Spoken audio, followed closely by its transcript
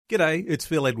G'day, it's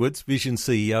Phil Edwards, Vision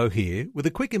CEO here, with a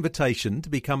quick invitation to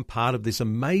become part of this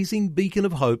amazing beacon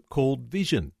of hope called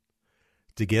Vision.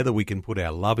 Together we can put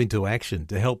our love into action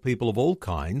to help people of all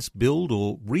kinds build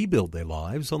or rebuild their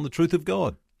lives on the truth of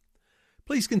God.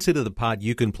 Please consider the part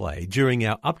you can play during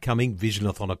our upcoming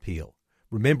Visionathon appeal,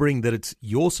 remembering that it's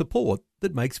your support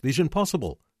that makes Vision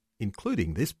possible,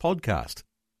 including this podcast.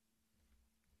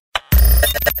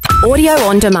 Audio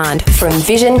on demand from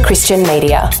Vision Christian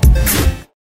Media.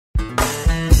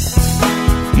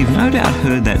 You've no doubt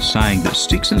heard that saying that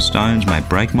sticks and stones may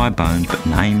break my bones, but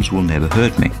names will never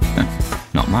hurt me.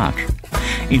 Not much.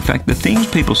 In fact, the things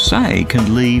people say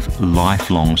can leave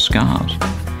lifelong scars.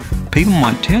 People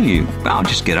might tell you, "I'll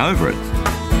just get over it."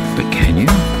 But can you?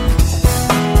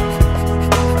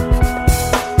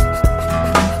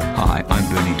 Hi, I'm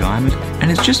Bernie Diamond,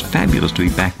 and it's just fabulous to be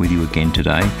back with you again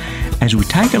today as we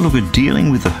take a look at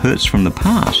dealing with the hurts from the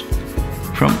past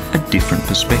from a different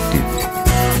perspective.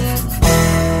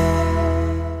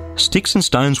 Sticks and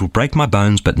stones will break my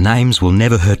bones, but names will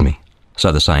never hurt me,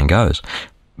 so the saying goes.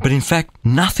 But in fact,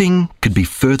 nothing could be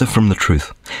further from the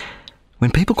truth. When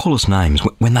people call us names,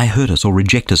 when they hurt us or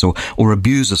reject us or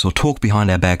abuse us or talk behind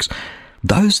our backs,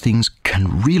 those things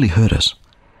can really hurt us.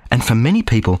 And for many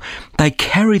people, they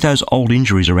carry those old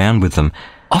injuries around with them,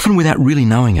 often without really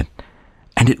knowing it.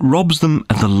 And it robs them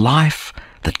of the life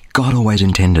that God always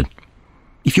intended.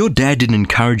 If your dad didn't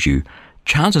encourage you,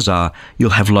 chances are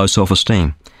you'll have low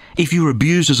self-esteem. If you were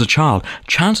abused as a child,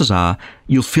 chances are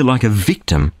you'll feel like a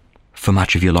victim for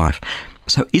much of your life.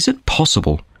 So is it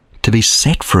possible to be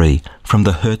set free from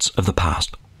the hurts of the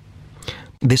past?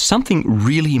 There's something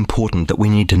really important that we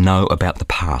need to know about the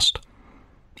past.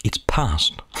 It's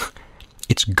past.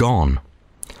 It's gone.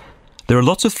 There are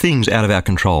lots of things out of our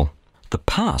control. The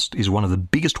past is one of the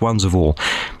biggest ones of all.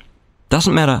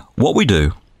 Doesn't matter what we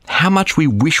do, how much we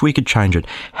wish we could change it,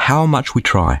 how much we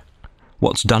try.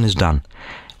 What's done is done.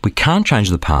 We can't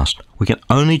change the past. We can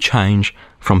only change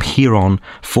from here on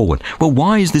forward. Well,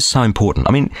 why is this so important?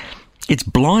 I mean, it's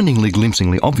blindingly,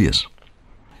 glimpsingly obvious.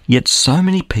 Yet so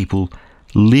many people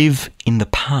live in the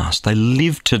past. They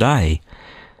live today,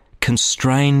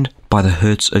 constrained by the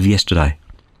hurts of yesterday.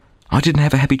 I didn't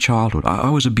have a happy childhood.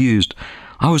 I was abused.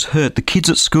 I was hurt. The kids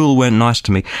at school weren't nice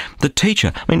to me. The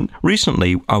teacher.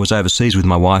 Recently I was overseas with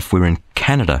my wife. We were in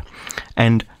Canada,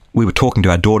 and we were talking to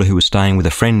our daughter who was staying with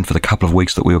a friend for the couple of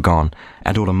weeks that we were gone.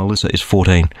 Our daughter Melissa is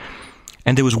 14.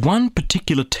 And there was one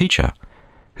particular teacher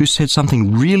who said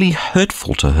something really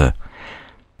hurtful to her.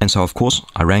 And so, of course,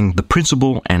 I rang the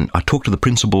principal and I talked to the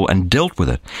principal and dealt with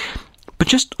it. But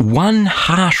just one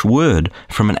harsh word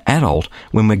from an adult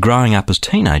when we're growing up as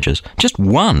teenagers, just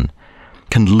one,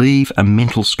 can leave a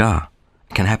mental scar.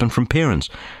 It can happen from parents.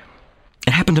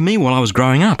 It happened to me while I was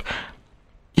growing up.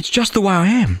 It's just the way I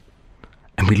am.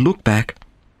 And we look back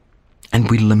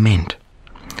and we lament.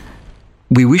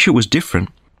 We wish it was different,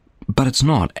 but it's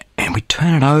not. And we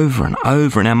turn it over and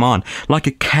over in our mind, like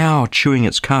a cow chewing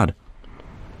its cud.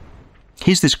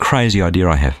 Here's this crazy idea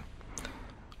I have.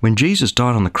 When Jesus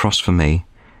died on the cross for me,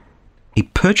 he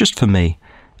purchased for me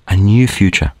a new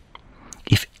future.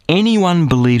 If anyone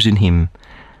believes in him,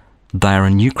 they are a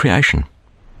new creation.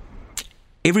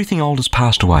 Everything old has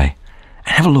passed away.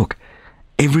 And have a look.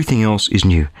 Everything else is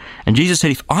new. And Jesus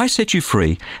said, if I set you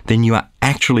free, then you are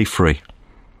actually free.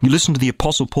 You listen to the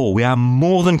Apostle Paul. We are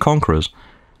more than conquerors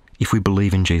if we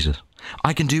believe in Jesus.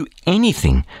 I can do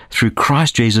anything through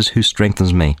Christ Jesus who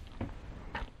strengthens me.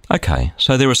 Okay,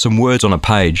 so there are some words on a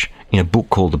page in a book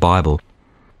called the Bible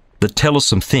that tell us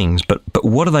some things, but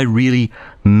what do they really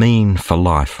mean for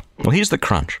life? Well, here's the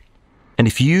crunch. And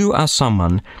if you are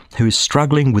someone who is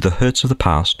struggling with the hurts of the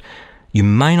past, you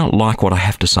may not like what I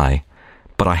have to say,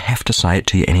 but I have to say it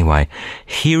to you anyway.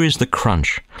 Here is the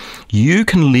crunch. You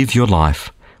can live your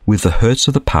life with the hurts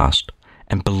of the past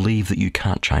and believe that you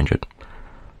can't change it.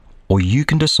 Or you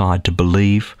can decide to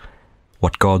believe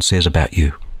what God says about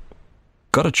you.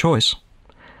 Got a choice.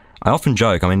 I often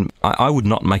joke, I would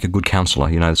not make a good counsellor.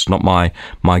 It's not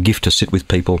my gift to sit with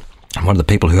people. One of the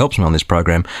people who helps me on this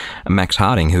program, Max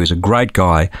Harding, who is a great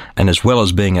guy, and as well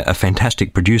as being a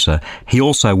fantastic producer, he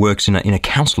also works in a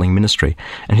counselling ministry,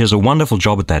 and he does a wonderful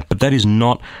job at that, but that is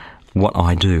not what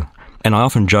I do. And I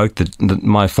often joke that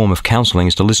my form of counselling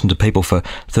is to listen to people for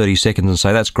 30 seconds and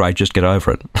say, that's great, just get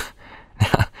over it.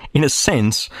 In a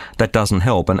sense, that doesn't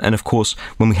help. And of course,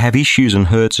 when we have issues and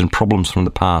hurts and problems from the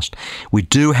past, we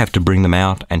do have to bring them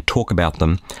out and talk about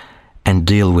them and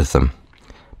deal with them.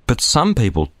 But some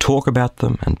people talk about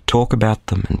them and talk about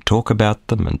them and talk about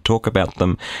them and talk about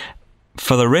them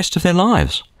for the rest of their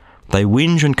lives. They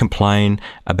whinge and complain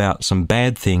about some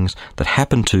bad things that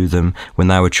happened to them when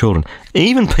they were children.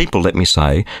 Even people, let me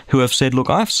say, who have said, look,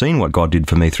 I've seen what God did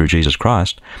for me through Jesus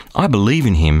Christ. I believe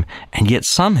in him. And yet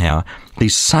somehow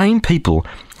these same people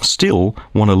still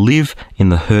want to live in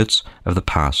the hurts of the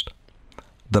past.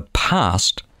 The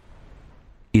past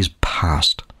is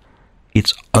past.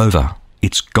 It's over.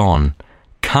 It's gone.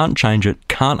 Can't change it,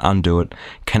 can't undo it,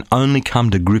 can only come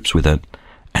to grips with it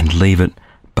and leave it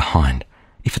behind.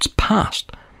 If it's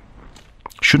past,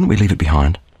 shouldn't we leave it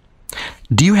behind?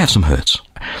 Do you have some hurts?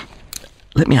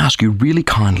 Let me ask you really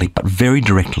kindly, but very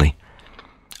directly,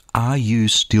 are you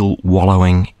still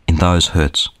wallowing in those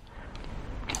hurts?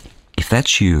 If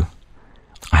that's you,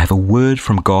 I have a word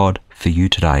from God for you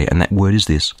today, and that word is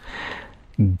this: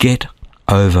 get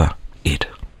over it.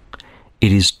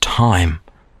 It is time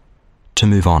to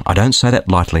move on. I don't say that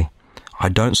lightly. I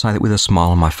don't say that with a smile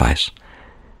on my face.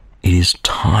 It is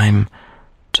time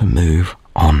to move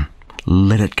on.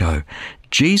 Let it go.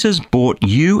 Jesus bought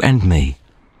you and me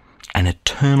an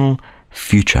eternal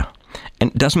future.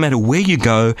 And it doesn't matter where you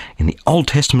go in the Old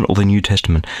Testament or the New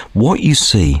Testament, what you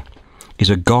see is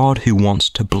a God who wants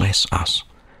to bless us.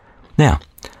 Now,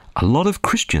 a lot of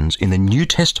Christians in the New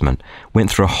Testament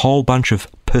went through a whole bunch of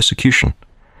persecution.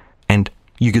 And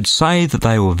you could say that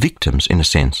they were victims in a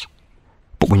sense.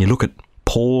 But when you look at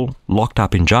Paul locked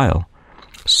up in jail,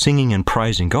 singing and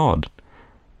praising God,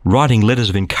 writing letters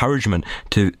of encouragement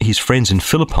to his friends in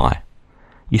Philippi,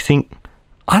 you think,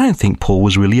 I don't think Paul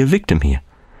was really a victim here.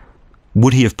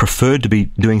 Would he have preferred to be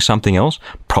doing something else?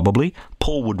 Probably.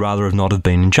 Paul would rather have not have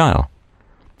been in jail.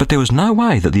 But there was no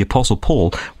way that the Apostle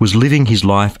Paul was living his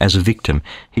life as a victim.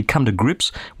 He'd come to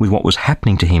grips with what was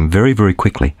happening to him very, very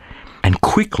quickly. And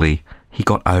quickly, he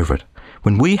got over it.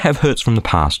 When we have hurts from the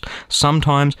past,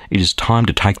 sometimes it is time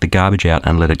to take the garbage out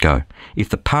and let it go. If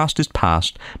the past is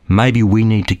past, maybe we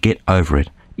need to get over it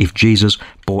if Jesus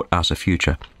bought us a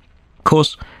future. Of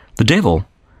course, the devil,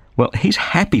 well, he's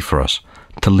happy for us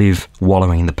to live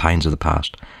wallowing in the pains of the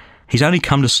past. He's only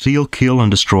come to steal, kill and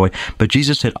destroy, but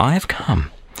Jesus said, I have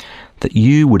come that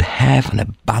you would have an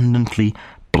abundantly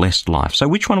blessed life. So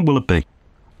which one will it be?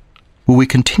 Will we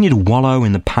continue to wallow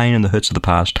in the pain and the hurts of the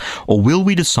past, or will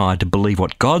we decide to believe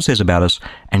what God says about us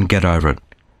and get over it?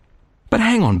 But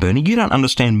hang on, Bernie, you don't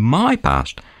understand my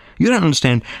past. You don't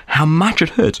understand how much it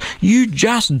hurts. You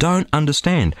just don't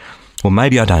understand. Well,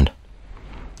 maybe I don't.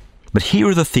 But here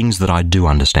are the things that I do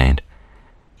understand.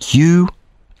 You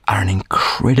are an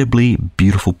incredibly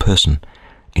beautiful person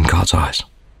in God's eyes.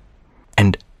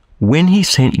 And when he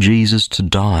sent Jesus to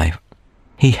die,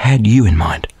 he had you in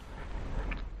mind.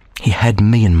 He had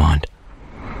me in mind.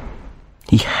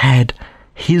 He had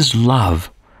his love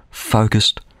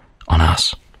focused on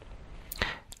us.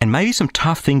 And maybe some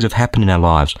tough things have happened in our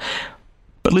lives.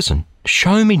 But listen,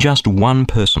 show me just one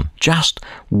person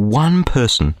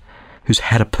who's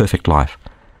had a perfect life,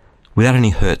 without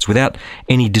any hurts, without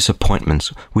any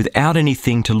disappointments, without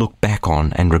anything to look back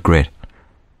on and regret.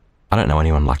 I don't know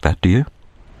anyone like that, do you?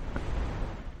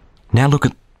 Now look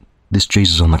at this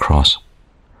Jesus on the cross.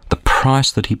 The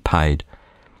price that he paid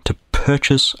to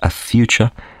purchase a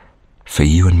future for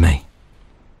you and me.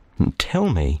 And tell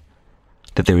me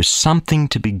that there is something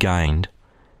to be gained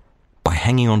by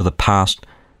hanging on to the past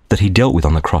that he dealt with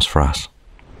on the cross for us.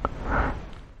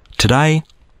 Today,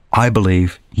 I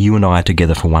believe you and I are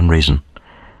together for one reason.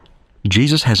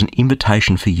 Jesus has an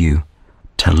invitation for you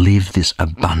to live this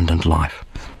abundant life.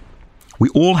 We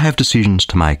all have decisions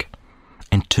to make,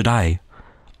 and today,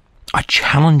 I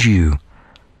challenge you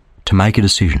to make a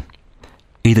decision.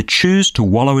 Either choose to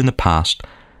wallow in the past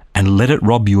and let it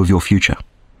rob you of your future,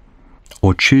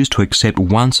 or choose to accept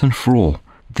once and for all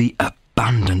the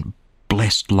abundant,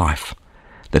 blessed life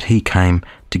that he came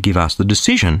to give us. The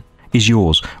decision is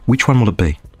yours. Which one will it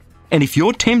be? And if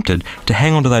you're tempted to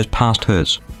hang on to those past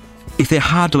hurts, if they're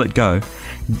hard to let go,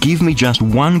 give me just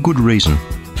one good reason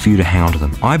for you to hang on to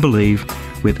them. I believe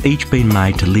we've each been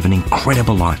made to live an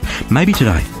incredible life. Maybe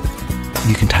today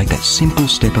you can take that simple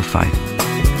step of faith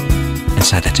and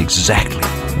say, that's exactly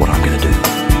what I'm going to do.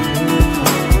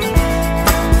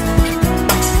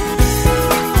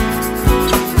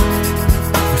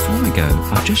 Before we go,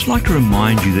 I'd just like to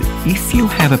remind you that if you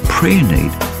have a prayer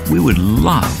need, we would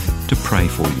love to pray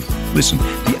for you. Listen,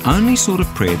 the only sort of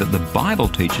prayer that the Bible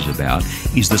teaches about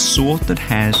is the sort that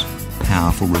has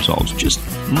powerful results. Just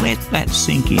let that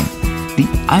sink in.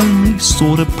 The only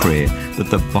sort of prayer that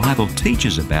the Bible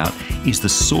teaches about is the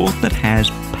sort that has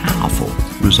powerful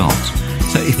results.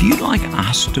 So if you'd like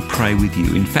us to pray with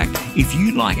you, in fact, if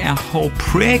you'd like our whole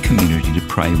prayer community to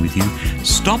pray with you,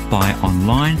 stop by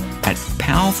online at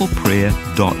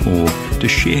powerfulprayer.org to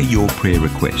share your prayer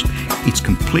request. It's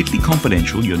completely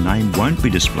confidential. Your name won't be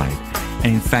displayed.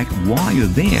 And in fact, while you're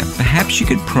there, perhaps you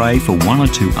could pray for one or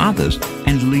two others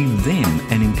and leave them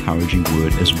an encouraging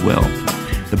word as well.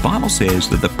 The Bible says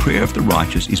that the prayer of the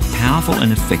righteous is powerful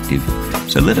and effective.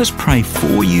 So let us pray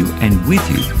for you and with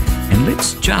you. And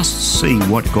let's just see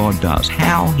what God does,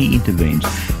 how He intervenes,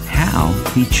 how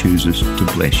He chooses to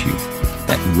bless you.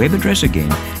 That web address again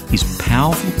is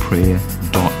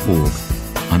powerfulprayer.org.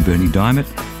 I'm Bernie Diamond.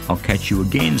 I'll catch you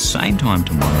again same time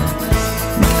tomorrow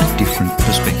with a different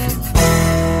perspective.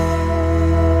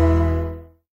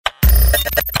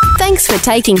 Thanks for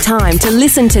taking time to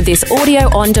listen to this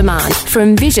audio on demand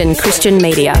from Vision Christian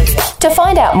Media. To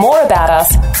find out more about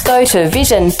us, go to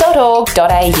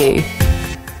vision.org.au.